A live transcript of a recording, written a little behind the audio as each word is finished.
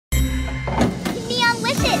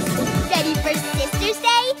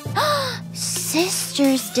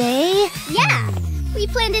Sister's Day? Yeah, we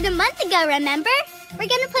planned it a month ago, remember? We're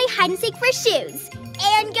gonna play hide and seek for shoes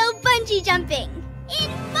and go bungee jumping in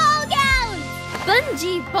ball gowns!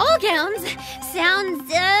 Bungee ball gowns? Sounds,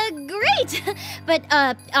 great. But,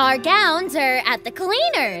 our gowns are at the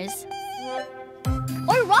cleaners.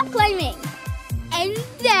 Or rock climbing. And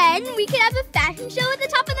then we could have a fashion show at the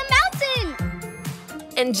top of the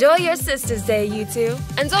mountain. Enjoy your Sister's Day, you two.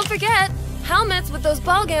 And don't forget, helmets with those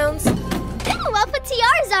ball gowns. Ooh, I'll put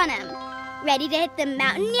tiaras on them. Ready to hit the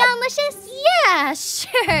mountain, Neonlicious? Yeah,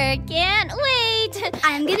 sure. Can't wait.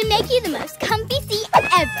 I'm gonna make you the most comfy seat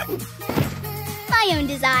ever. My own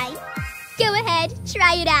design. Go ahead,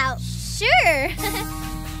 try it out. Sure.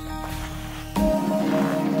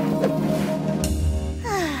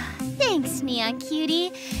 Thanks, Neon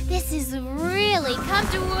Cutie. This is really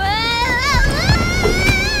comfortable.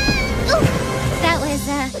 That was,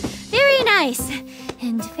 very nice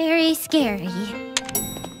and very scary.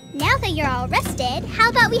 Now that you're all rested, how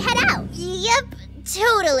about we head out? Yep,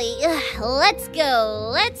 totally. Let's go.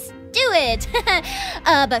 Let's do it.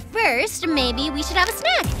 But first, maybe we should have a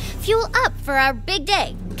snack. Fuel up for our big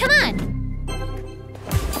day. Come on.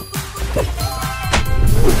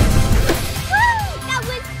 That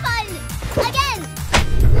was fun! Again!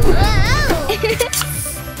 Whoa!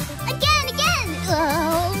 Again!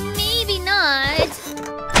 Oh, maybe not.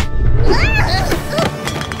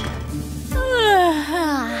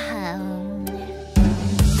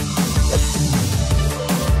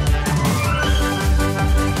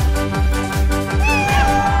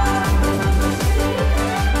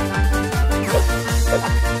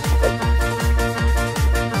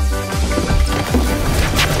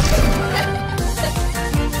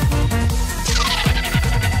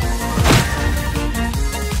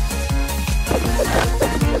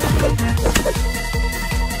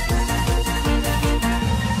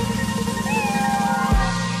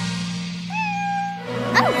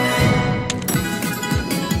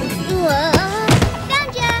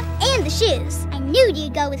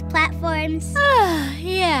 Go with platforms.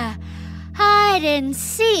 Yeah. Hide and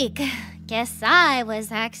seek. Guess I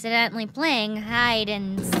was accidentally playing hide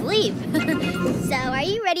and sleep. So, are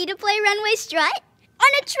you ready to play runway strut?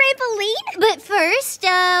 On a trampoline? But first,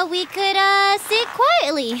 we could, sit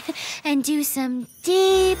quietly and do some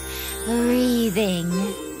deep breathing.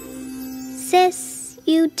 Sis,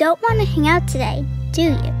 you don't want to hang out today, do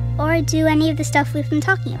you? Or do any of the stuff we've been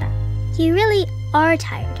talking about? You really are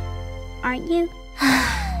tired, aren't you?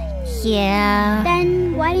 Yeah.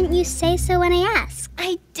 Then why didn't you say so when I asked?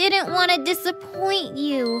 I didn't want to disappoint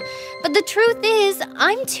you. But the truth is,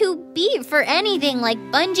 I'm too beat for anything like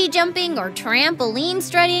bungee jumping or trampoline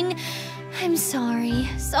strutting. I'm sorry.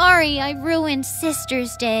 Sorry I ruined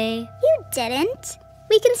Sister's Day. You didn't.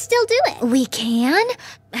 We can still do it. We can?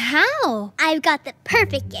 How? I've got the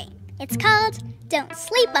perfect game. It's called Don't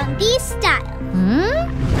Sleep on These Style.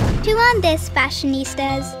 Chew on this,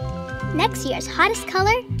 fashionistas. Next year's hottest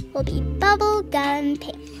color will be bubblegum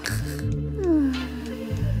pink.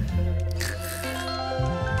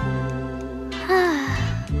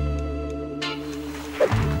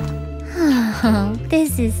 Oh,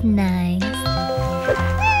 this is nice.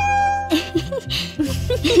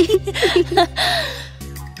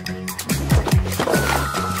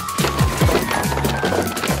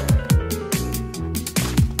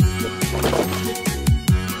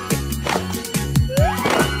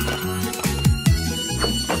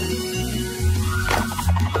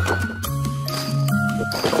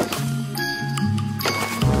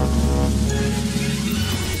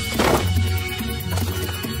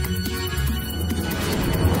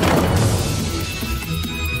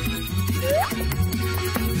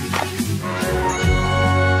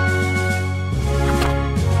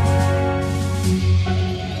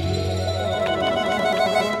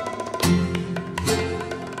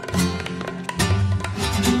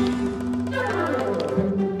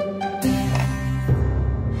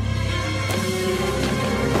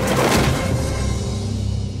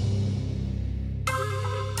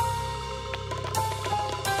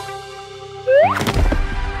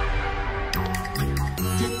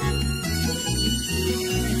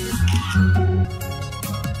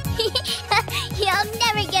 You'll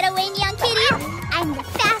never get away, Neon Kitty. I'm the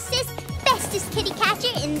fastest, bestest kitty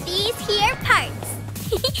catcher in these here parts.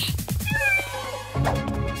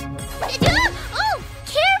 Oh,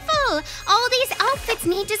 careful! All these outfits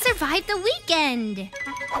need to survive the weekend.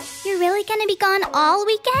 You're really gonna be gone all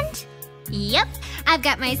weekend? Yep, I've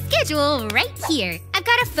got my schedule right here. I've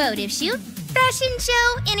got a photo shoot, fashion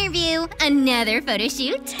show, interview, another photo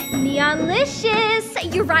shoot.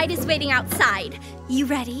 Neonlicious! Your ride is waiting outside. You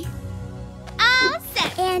ready? All set.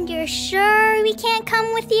 And you're sure we can't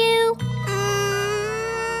come with you?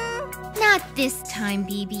 Not this time,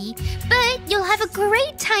 baby. But you'll have a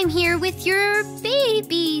great time here with your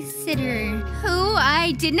babysitter, who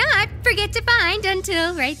I did not forget to find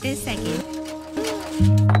until right this second.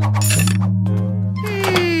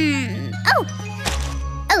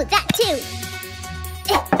 Oh, that too.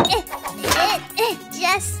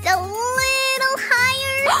 Just a little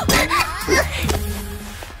higher.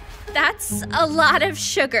 That's a lot of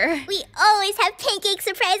sugar. We always have pancake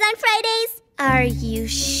surprise on Fridays. Are you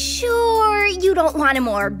sure you don't want a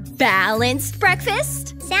more balanced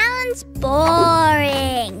breakfast? Sounds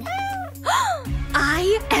boring.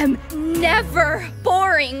 I am never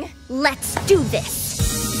boring. Let's do this.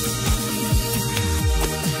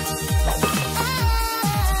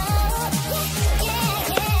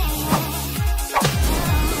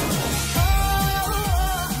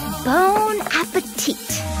 Bon appetit.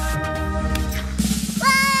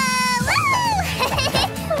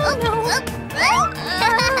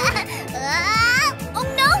 Oh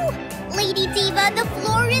no! Lady Diva, the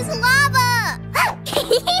floor is lava!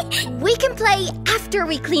 We can play after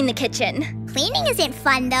we clean the kitchen. Cleaning isn't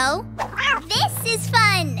fun though. This is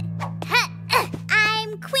fun!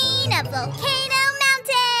 I'm Queen of Volcano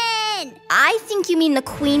Mountain! I think you mean the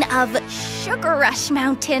Queen of Sugar Rush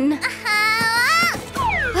Mountain.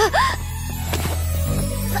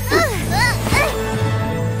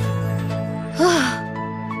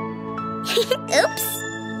 Oops.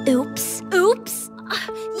 Oops. Oops.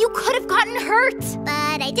 You could have gotten hurt.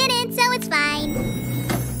 But I didn't, so it's fine.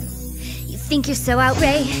 You think you're so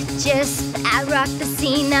outrageous. I rock the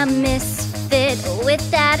scene, I'm misfit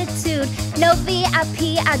with attitude. No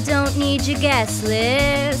VIP, I don't need your guest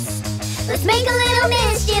list. Let's make a little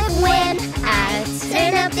mischief when I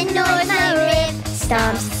turn up the noise, my rip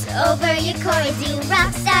stomps over your chords, you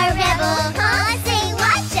rockstar rebel. Huh? Say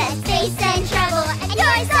watch us, face and trouble, and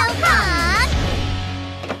you're so hot.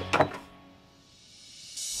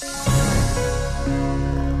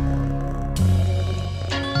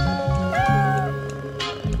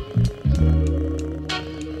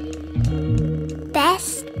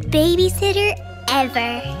 Best babysitter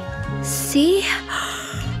ever. See?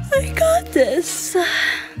 I got this.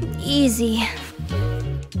 Easy.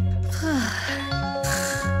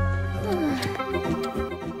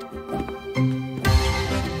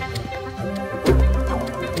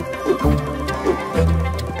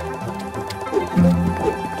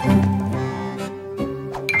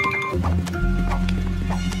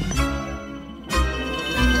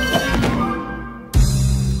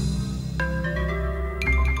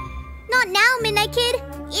 Not now, Midnight Kid.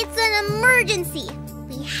 It's an emergency.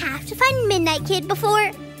 We have to find Midnight Kid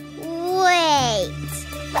before... Wait.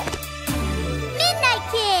 Midnight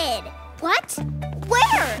Kid! What?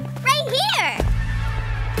 Where? Right here!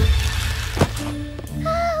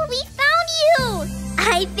 Oh, we found you!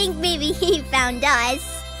 I think maybe he found us.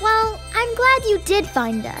 Well, I'm glad you did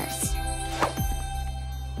find us.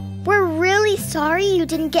 We're really sorry you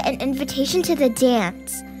didn't get an invitation to the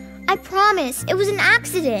dance. I promise, it was an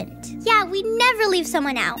accident. Yeah, we never leave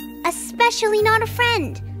someone out, especially not a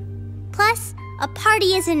friend. Plus, a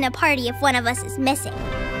party isn't a party if one of us is missing.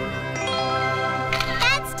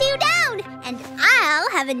 That's 2 down, and I'll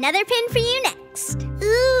have another pin for you next.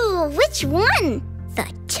 Ooh, which one? The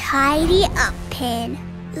tidy up pin.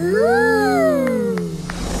 Ooh.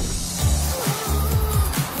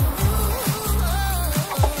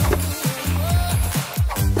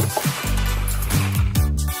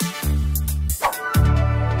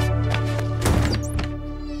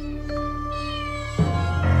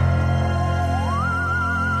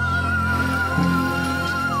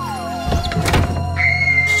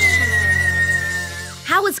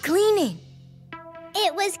 How was cleaning?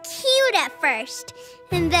 It was cute at first,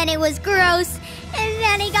 and then it was gross, and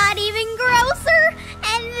then it got even grosser,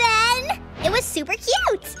 and then it was super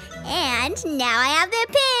cute. And now I have the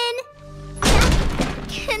pin.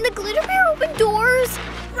 Can the glitter bear open doors?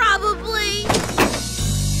 Probably.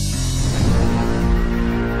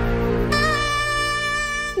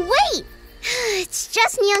 Wait! It's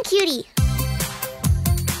just Neon Cutie.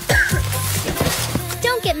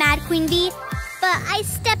 Don't get mad, Queen Bee. But I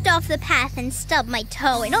stepped off the path and stubbed my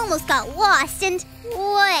toe and almost got lost and...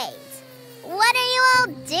 Wait, what are you all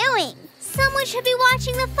doing? Someone should be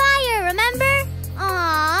watching the fire, remember?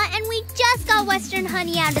 Aw, and we just got Western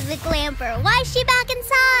Honey out of the glamper. Why is she back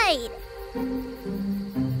inside?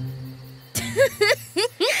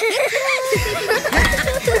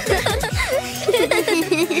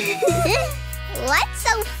 What's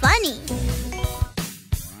so funny?